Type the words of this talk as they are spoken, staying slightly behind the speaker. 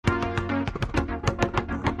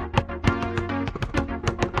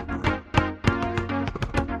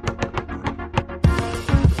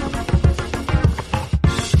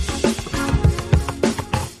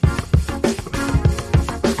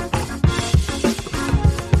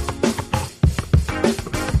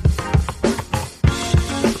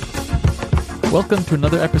Welcome to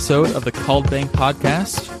another episode of the Called Bang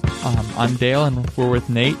podcast. I'm Dale, and we're with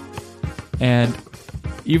Nate. And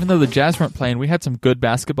even though the Jazz weren't playing, we had some good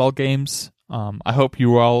basketball games. I hope you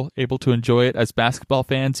were all able to enjoy it as basketball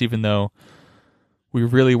fans, even though we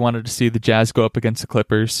really wanted to see the Jazz go up against the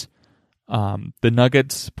Clippers. The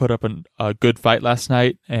Nuggets put up a good fight last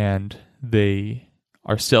night, and they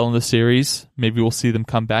are still in the series. Maybe we'll see them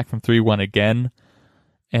come back from 3-1 again.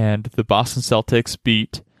 And the Boston Celtics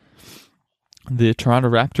beat the Toronto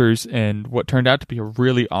Raptors in what turned out to be a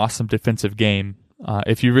really awesome defensive game.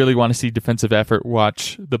 If you really want to see defensive effort,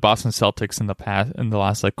 watch the Boston Celtics in the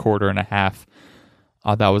last quarter and a half.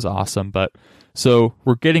 That was awesome. But so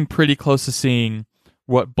we're getting pretty close to seeing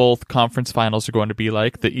what both conference finals are going to be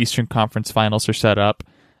like. The Eastern Conference finals are set up,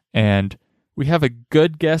 and we have a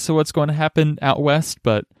good guess of what's going to happen out west,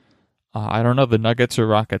 but I don't know. The Nuggets or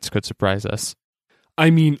Rockets could surprise us.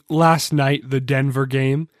 I mean, last night, the Denver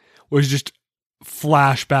game was just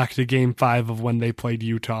flashback to Game 5 of when they played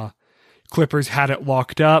Utah. Clippers had it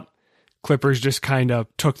locked up. Clippers just kind of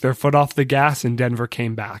took their foot off the gas, and Denver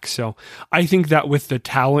came back. So I think that with the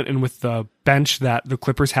talent and with the bench that the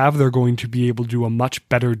Clippers have, they're going to be able to do a much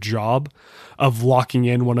better job of locking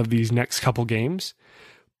in one of these next couple games.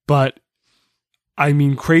 But, I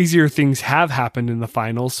mean, crazier things have happened in the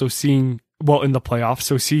finals. In the playoffs.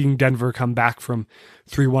 So seeing Denver come back from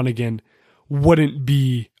 3-1 again wouldn't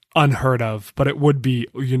be unheard of, but it would be,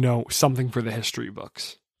 something for the history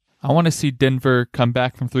books. I want to see Denver come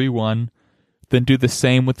back from 3-1, then do the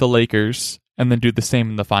same with the Lakers, and then do the same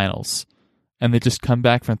in the finals. And they just come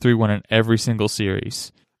back from 3-1 in every single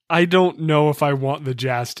series. I don't know if I want the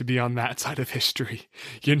Jazz to be on that side of history.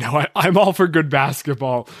 I'm all for good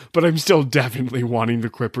basketball, but I'm still definitely wanting the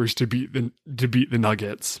Clippers to beat the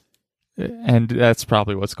Nuggets. And that's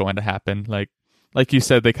probably what's going to happen. Like you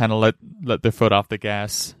said, they kind of let their foot off the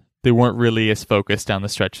gas. They weren't really as focused down the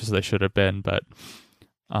stretch as they should have been, but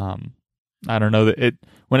I don't know.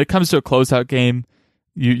 When it comes to a closeout game,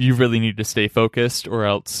 you really need to stay focused, or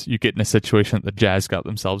else you get in a situation that the Jazz got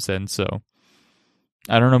themselves in. So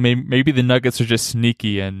I don't know. Maybe the Nuggets are just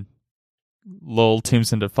sneaky and lull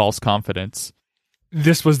teams into false confidence.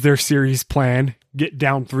 This was their series plan: get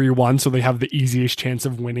down 3-1 so they have the easiest chance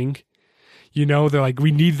of winning. They're like,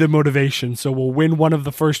 we need the motivation, so we'll win one of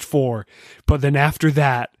the first 4. But then after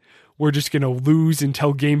that, we're just going to lose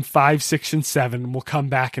until game 5, 6, and 7, and we'll come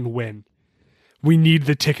back and win. We need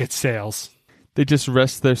the ticket sales. They just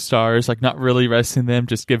rest their stars, not really resting them,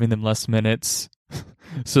 just giving them less minutes,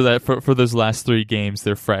 so that for those last 3 games,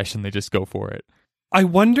 they're fresh and they just go for it. I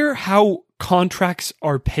wonder how contracts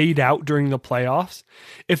are paid out during the playoffs,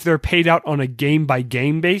 if they're paid out on a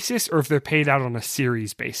game-by-game basis or if they're paid out on a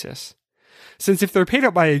series basis. Since if they're paid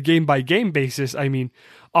out by a game-by-game basis, I mean,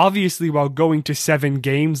 obviously while going to 7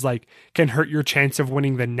 games can hurt your chance of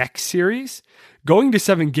winning the next series, going to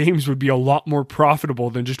 7 games would be a lot more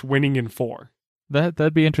profitable than just winning in 4.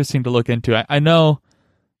 That'd be interesting to look into. I know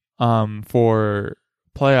for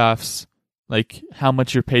playoffs, how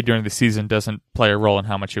much you're paid during the season doesn't play a role in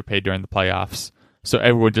how much you're paid during the playoffs. So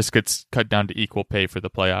everyone just gets cut down to equal pay for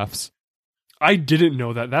the playoffs. I didn't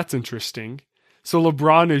know that. That's interesting. So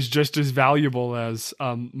LeBron is just as valuable as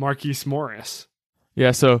Marquise Morris. Yeah,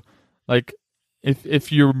 so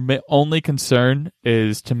if your only concern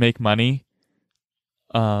is to make money,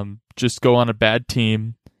 just go on a bad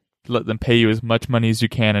team, let them pay you as much money as you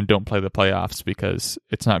can, and don't play the playoffs because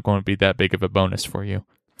it's not going to be that big of a bonus for you.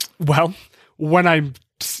 Well, when I'm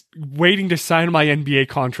waiting to sign my NBA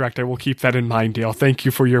contract, I will keep that in mind, Dale. Thank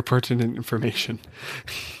you for your pertinent information.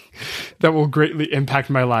 That will greatly impact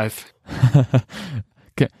my life.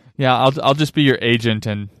 Okay. Yeah, I'll just be your agent,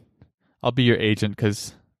 and I'll be your agent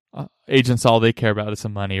because agents, all they care about is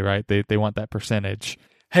some money, right? They want that percentage.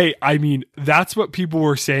 Hey, I mean, that's what people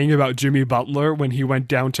were saying about Jimmy Butler when he went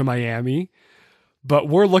down to Miami. But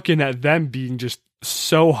we're looking at them being just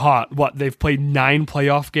so hot. They've played 9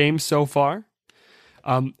 playoff games so far.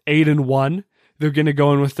 8-1. They're going to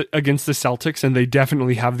go in against the Celtics, and they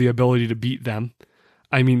definitely have the ability to beat them.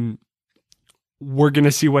 I mean, we're going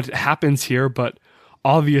to see what happens here, but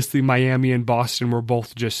obviously Miami and Boston were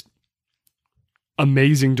both just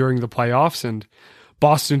amazing during the playoffs, and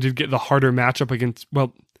Boston did get the harder matchup against,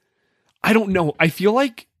 I don't know. I feel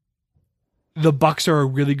like the Bucks are a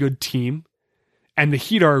really good team, and the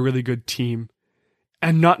Heat are a really good team,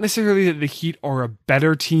 and not necessarily that the Heat are a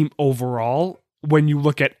better team overall when you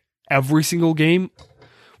look at every single game,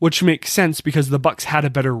 which makes sense because the Bucks had a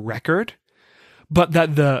better record, but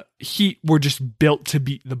that the Heat were just built to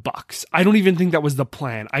beat the Bucks. I don't even think that was the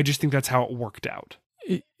plan. I just think that's how it worked out.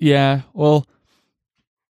 Yeah, well,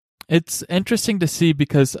 It's interesting to see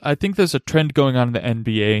because I think there's a trend going on in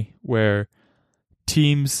the NBA where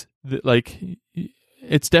teams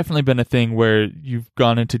it's definitely been a thing where you've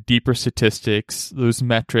gone into deeper statistics, those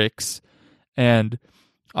metrics, and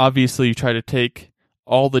obviously you try to take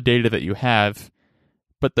all the data that you have,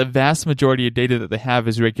 but the vast majority of data that they have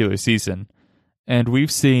is regular season. And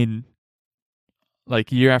we've seen,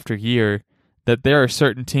 like, year after year, that there are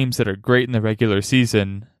certain teams that are great in the regular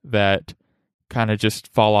season that kind of just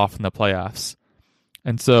fall off in the playoffs.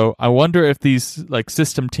 And so I wonder if these like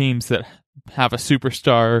system teams that have a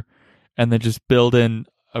superstar and then just build in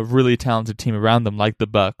a really talented team around them, like the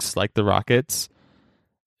Bucks, like the Rockets,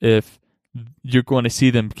 if you're going to see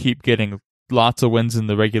them keep getting lots of wins in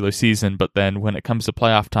the regular season, but then when it comes to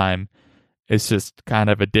playoff time, it's just kind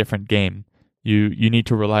of a different game. You need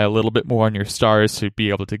to rely a little bit more on your stars to be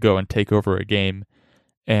able to go and take over a game.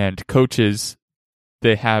 And coaches,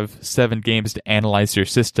 they have 7 games to analyze your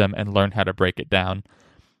system and learn how to break it down.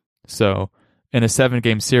 So in a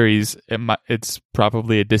 7-game series, it's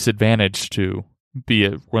probably a disadvantage to be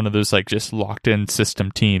one of those like just locked-in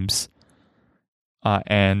system teams.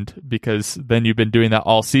 And because then you've been doing that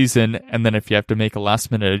all season, and then if you have to make a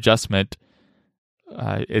last-minute adjustment,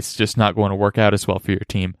 it's just not going to work out as well for your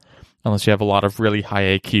team unless you have a lot of really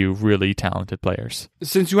high IQ, really talented players.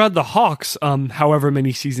 Since you had the Hawks, however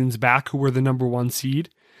many seasons back, who were the number 1 seed,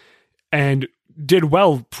 and did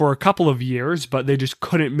well for a couple of years, but they just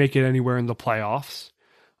couldn't make it anywhere in the playoffs.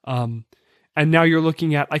 And now you're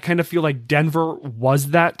looking at, I kind of feel like Denver was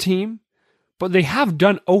that team, but they have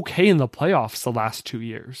done okay in the playoffs the last 2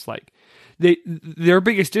 years. Like their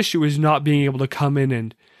biggest issue is not being able to come in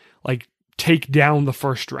and like take down the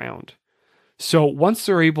first round. So once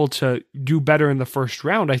they're able to do better in the first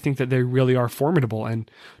round, I think that they really are formidable. And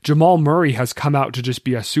Jamal Murray has come out to just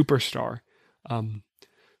be a superstar.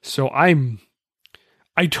 So I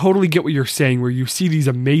totally get what you're saying, where you see these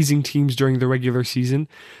amazing teams during the regular season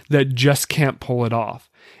that just can't pull it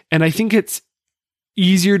off. And I think it's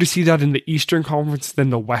easier to see that in the Eastern Conference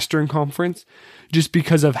than the Western Conference, just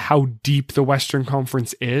because of how deep the Western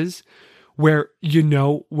Conference is, where, you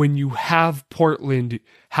know, when you have Portland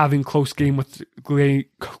having close games with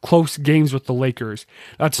the Lakers,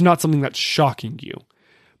 that's not something that's shocking you.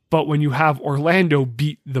 But when you have Orlando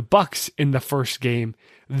beat the Bucks in the first game,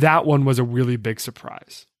 that one was a really big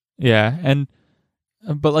surprise. Yeah,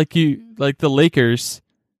 but like the Lakers,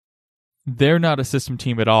 they're not a system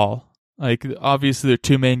team at all. Like, obviously their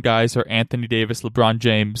 2 main guys are Anthony Davis, LeBron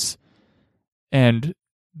James, and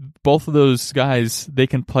both of those guys, they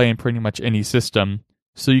can play in pretty much any system,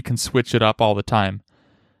 so you can switch it up all the time.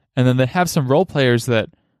 And then they have some role players that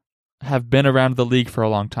have been around the league for a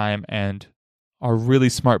long time and are really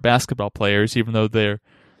smart basketball players, even though they're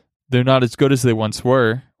not as good as they once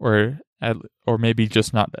were, or maybe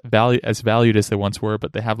just not as valued as they once were,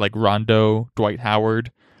 but they have like Rondo, Dwight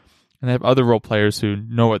Howard, and they have other role players who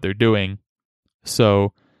know what they're doing.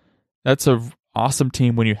 So that's an awesome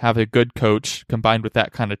team when you have a good coach combined with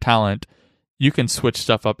that kind of talent. You can switch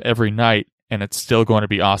stuff up every night, and it's still going to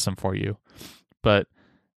be awesome for you. But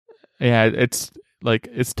yeah, it's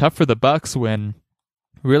tough for the Bucks when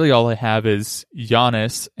really all they have is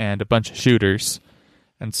Giannis and a bunch of shooters.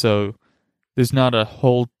 And so there's not a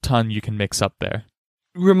whole ton you can mix up there.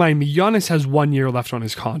 Remind me, Giannis has 1 year left on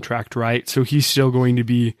his contract, right? So he's still going to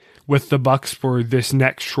be with the Bucks for this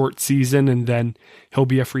next short season, and then he'll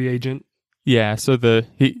be a free agent. Yeah, so the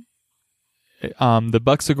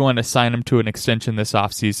Bucks are going to sign him to an extension this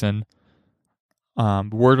offseason.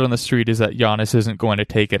 Word on the street is that Giannis isn't going to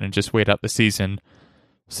take it and just wait out the season.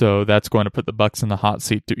 So that's going to put the Bucks in the hot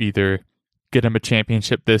seat to either get him a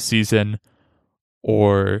championship this season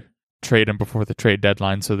or trade him before the trade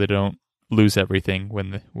deadline so they don't lose everything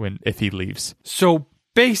if he leaves. So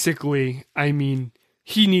basically, I mean,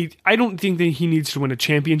 I don't think that he needs to win a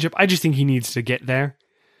championship. I just think he needs to get there.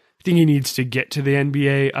 I think he needs to get to the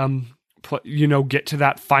NBA, get to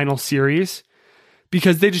that final series,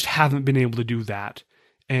 because they just haven't been able to do that.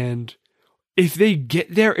 And if they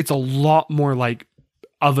get there, it's a lot more like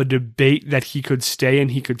of a debate that he could stay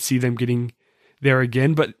and he could see them getting there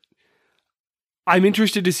again. But I'm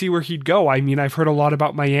interested to see where he'd go. I mean, I've heard a lot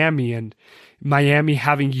about Miami, and Miami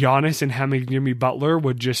having Giannis and having Jimmy Butler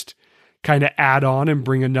would just kind of add on and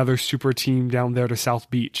bring another super team down there to South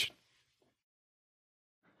Beach.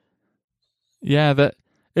 Yeah,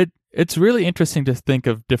 it's really interesting to think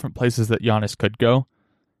of different places that Giannis could go,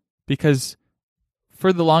 because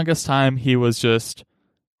for the longest time he was just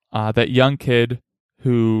that young kid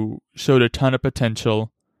who showed a ton of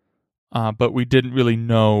potential, but we didn't really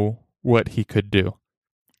know what he could do.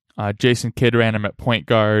 Jason Kidd ran him at point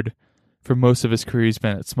guard. For most of his career, he's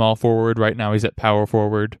been at small forward. Right now, he's at power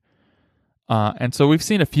forward. And so we've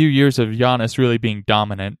seen a few years of Giannis really being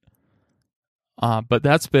dominant. But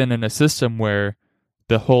that's been in a system where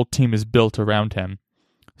the whole team is built around him.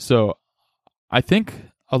 So I think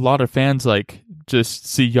a lot of fans just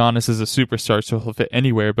see Giannis as a superstar, so he'll fit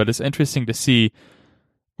anywhere. But it's interesting to see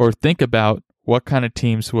or think about what kind of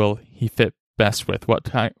teams will he fit best with. What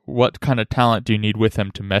kind of talent do you need with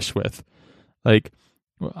him to mesh with?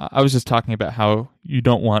 I was just talking about how you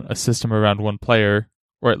don't want a system around one player,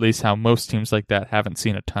 or at least how most teams like that haven't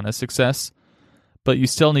seen a ton of success. But you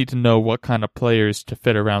still need to know what kind of players to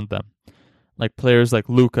fit around them. Like players like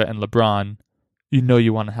Luka and LeBron,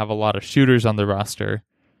 you want to have a lot of shooters on the roster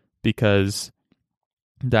because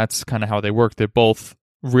that's kind of how they work. They're both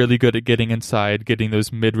really good at getting inside, getting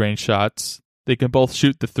those mid-range shots. They can both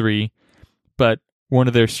shoot the three, but one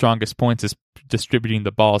of their strongest points is distributing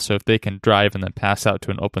the ball. So if they can drive and then pass out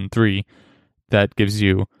to an open three, that gives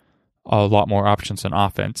you a lot more options on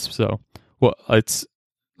offense. So, it's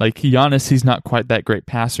like Giannis, he's not quite that great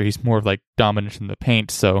passer. He's more of dominant in the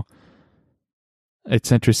paint. So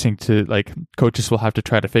it's interesting to coaches will have to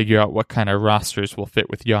try to figure out what kind of rosters will fit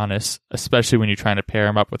with Giannis, especially when you're trying to pair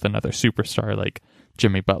him up with another superstar like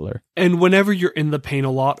Jimmy Butler. And whenever you're in the paint a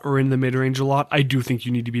lot or in the mid-range a lot, I do think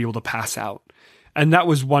you need to be able to pass out. And that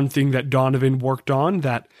was one thing that Donovan worked on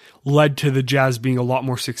that led to the Jazz being a lot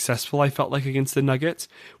more successful, I felt like, against the Nuggets,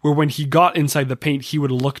 where when he got inside the paint, he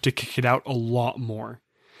would look to kick it out a lot more.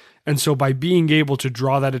 And so by being able to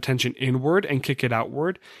draw that attention inward and kick it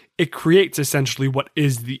outward, it creates essentially what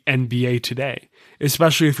is the NBA today,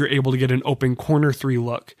 especially if you're able to get an open corner three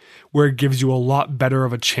look, where it gives you a lot better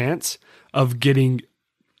of a chance of getting,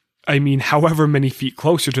 however many feet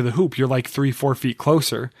closer to the hoop. You're 3-4 feet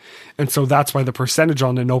closer. And so that's why the percentage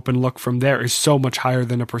on an open look from there is so much higher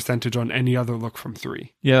than a percentage on any other look from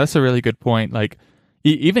three. Yeah, that's a really good point.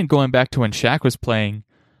 Even going back to when Shaq was playing,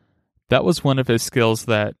 that was one of his skills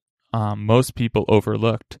that most people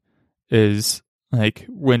overlooked. Is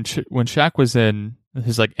when Shaq was in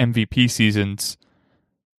his MVP seasons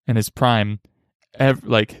in his prime,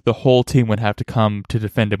 the whole team would have to come to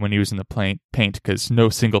defend him when he was in the paint because no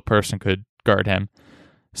single person could guard him.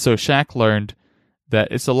 So Shaq learned that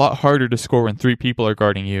it's a lot harder to score when three people are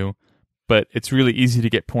guarding you, but it's really easy to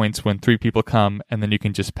get points when three people come and then you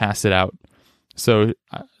can just pass it out. So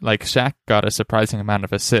Shaq got a surprising amount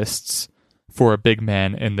of assists for a big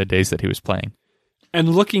man in the days that he was playing.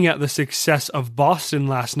 And looking at the success of Boston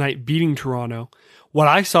last night beating Toronto, what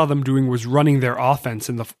I saw them doing was running their offense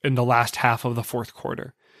in the last half of the fourth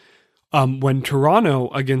quarter. When Toronto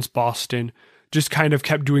against Boston just kind of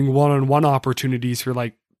kept doing one-on-one opportunities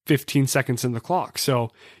for 15 seconds in the clock. So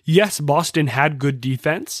yes, Boston had good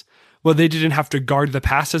defense, but they didn't have to guard the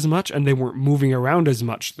pass as much and they weren't moving around as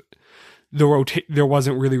much. There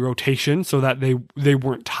wasn't really rotation so that they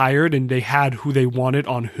weren't tired and they had who they wanted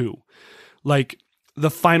on who. The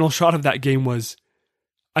final shot of that game was,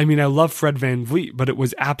 I love Fred VanVleet, but it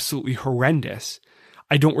was absolutely horrendous.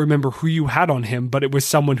 I don't remember who you had on him, but it was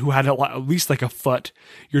someone who had at least a foot.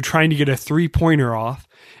 You're trying to get a three-pointer off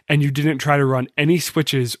and you didn't try to run any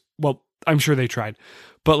switches. Well, I'm sure they tried,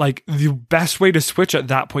 but the best way to switch at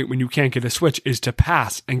that point when you can't get a switch is to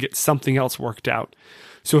pass and get something else worked out.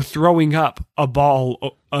 So throwing up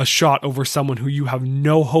a shot over someone who you have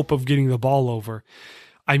no hope of getting the ball over,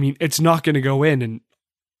 it's not going to go in. And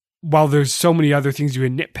while there's so many other things you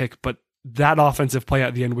can nitpick, but that offensive play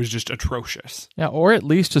at the end was just atrocious. Yeah, or at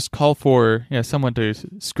least just call for someone to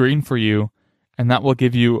screen for you, and that will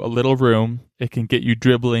give you a little room. It can get you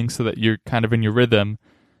dribbling so that you're kind of in your rhythm.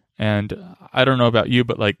 And I don't know about you,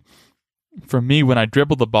 but for me, when I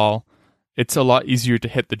dribble the ball, it's a lot easier to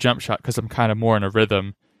hit the jump shot because I'm kind of more in a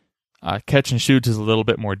rhythm. Catch and shoot is a little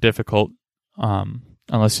bit more difficult,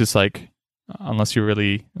 unless you're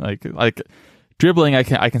really dribbling. I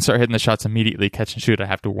can start hitting the shots immediately. Catch and shoot, I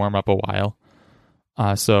have to warm up a while.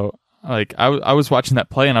 So I was watching that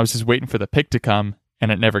play and I was just waiting for the pick to come,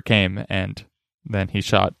 and it never came. And then he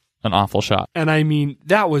shot an awful shot. And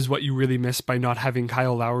that was what you really missed by not having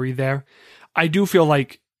Kyle Lowry there. I do feel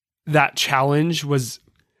like that challenge was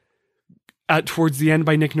towards the end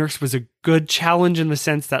by Nick Nurse was a good challenge in the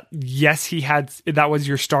sense that, yes, that was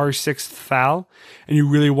your star's sixth foul and you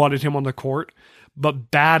really wanted him on the court,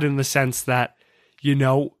 but bad in the sense that,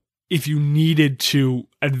 if you needed to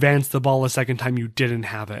advance the ball a second time, you didn't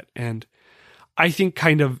have it. And I think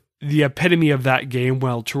kind of the epitome of that game,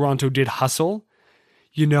 while Toronto did hustle,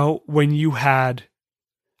 when you had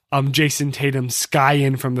Jason Tatum sky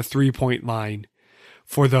in from the 3-point line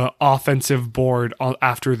for the offensive board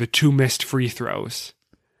after the two missed free throws.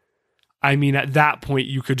 I mean, at that point,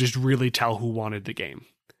 you could just really tell who wanted the game.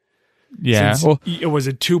 Yeah. Since it was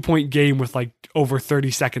a 2-point game with like over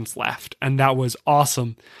 30 seconds left, and that was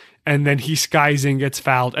awesome. And then he skies in, gets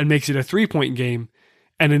fouled, and makes it a 3-point game.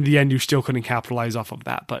 And in the end, you still couldn't capitalize off of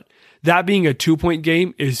that. But that being a 2-point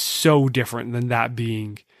game is so different than that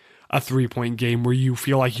being a 3-point game where you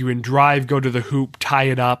feel like you can drive, go to the hoop, tie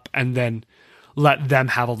it up, and then let them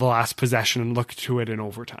have the last possession and look to it in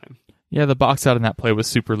overtime. Yeah, the box out in that play was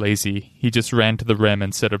super lazy. He just ran to the rim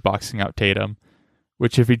instead of boxing out Tatum,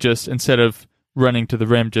 which if he just, instead of running to the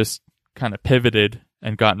rim, just kind of pivoted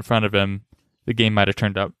and got in front of him, the game might have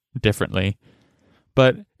turned out differently.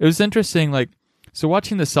 But it was interesting, like, so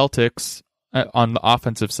watching the Celtics on the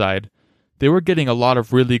offensive side, they were getting a lot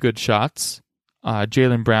of really good shots.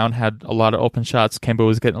 Jaylen Brown had a lot of open shots. Kemba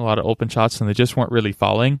was getting a lot of open shots, and they just weren't really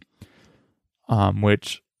falling,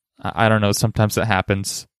 which, I don't know, sometimes that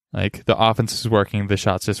happens. Like, the offense is working, the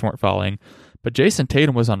shots just weren't falling. But Jason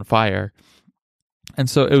Tatum was on fire. And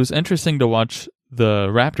so it was interesting to watch the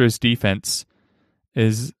Raptors defense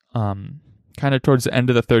is kind of towards the end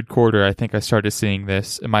of the third quarter. I think I started seeing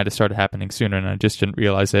this. It might have started happening sooner and I just didn't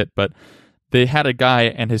realize it. But they had a guy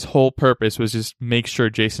and his whole purpose was just make sure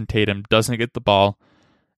Jason Tatum doesn't get the ball.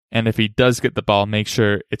 And if he does get the ball, make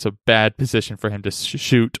sure it's a bad position for him to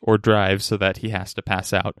shoot or drive so that he has to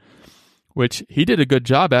pass out. Which he did a good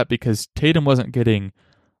job at because Tatum wasn't getting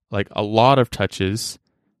like a lot of touches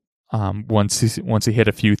once he hit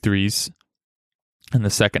a few threes in the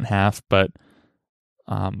second half, but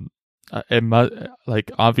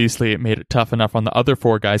obviously it made it tough enough on the other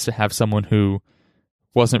four guys to have someone who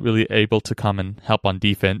wasn't really able to come and help on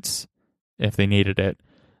defense if they needed it.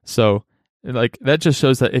 So like that just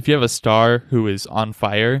shows that if you have a star who is on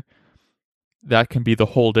fire, that can be the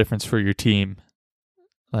whole difference for your team.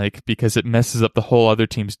 Like, because it messes up the whole other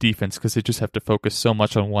team's defense because they just have to focus so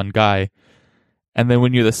much on one guy. And then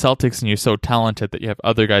when you're the Celtics and you're so talented that you have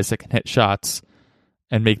other guys that can hit shots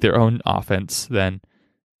and make their own offense, then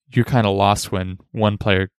you're kind of lost when one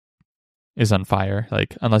player is on fire,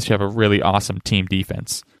 like unless you have a really awesome team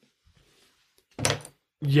defense.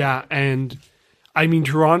 Yeah, and I mean,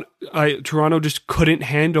 Toronto just couldn't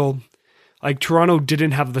handle... Like, Toronto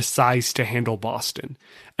didn't have the size to handle Boston.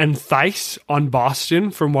 And Theis on Boston,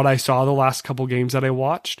 from what I saw the last couple games that I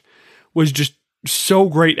watched, was just so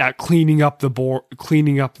great at cleaning up the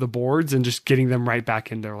boards and just getting them right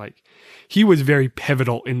back in there. Like, he was very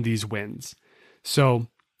pivotal in these wins. So,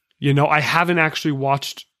 you know, I haven't actually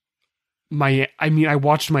watched I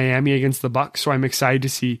watched Miami against the Bucks, so I'm excited to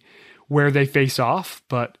see where they face off,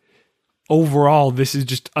 but overall, this is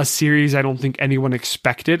just a series I don't think anyone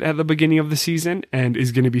expected at the beginning of the season and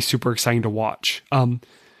is going to be super exciting to watch.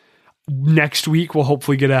 Next week, we'll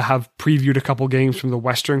hopefully get to have previewed a couple games from the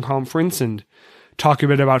Western Conference and talk a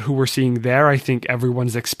bit about who we're seeing there. I think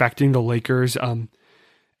everyone's expecting the Lakers and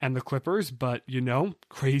the Clippers, but, you know,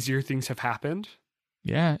 crazier things have happened.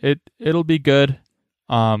 Yeah, it'll be good.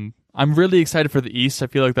 I'm really excited for the East. I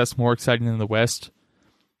feel like that's more exciting than the West.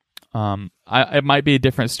 It might be a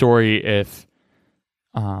different story if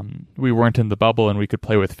we weren't in the bubble and we could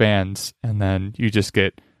play with fans, and then you just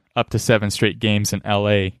get up to 7 straight games in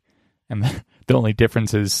LA, and the only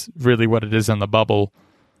difference is really what it is in the bubble.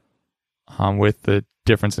 With the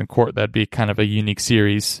difference in court, that'd be kind of a unique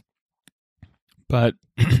series. But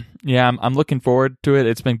yeah, I'm looking forward to it.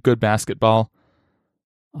 It's been good basketball.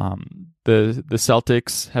 The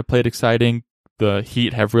Celtics have played exciting. The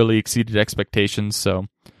Heat have really exceeded expectations. So.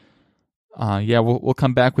 We'll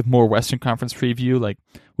come back with more Western Conference preview. Like,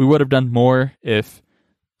 we would have done more if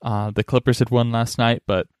the Clippers had won last night,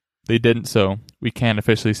 but they didn't, so we can't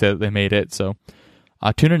officially say that they made it. So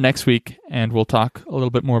tune in next week, and we'll talk a little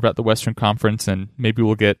bit more about the Western Conference, and maybe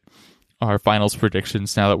we'll get our finals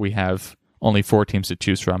predictions now that we have only 4 teams to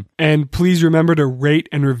choose from. And please remember to rate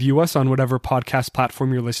and review us on whatever podcast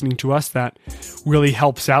platform you're listening to us. That really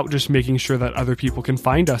helps out, just making sure that other people can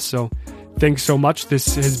find us. So thanks so much.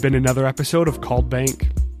 This has been another episode of Called Bank.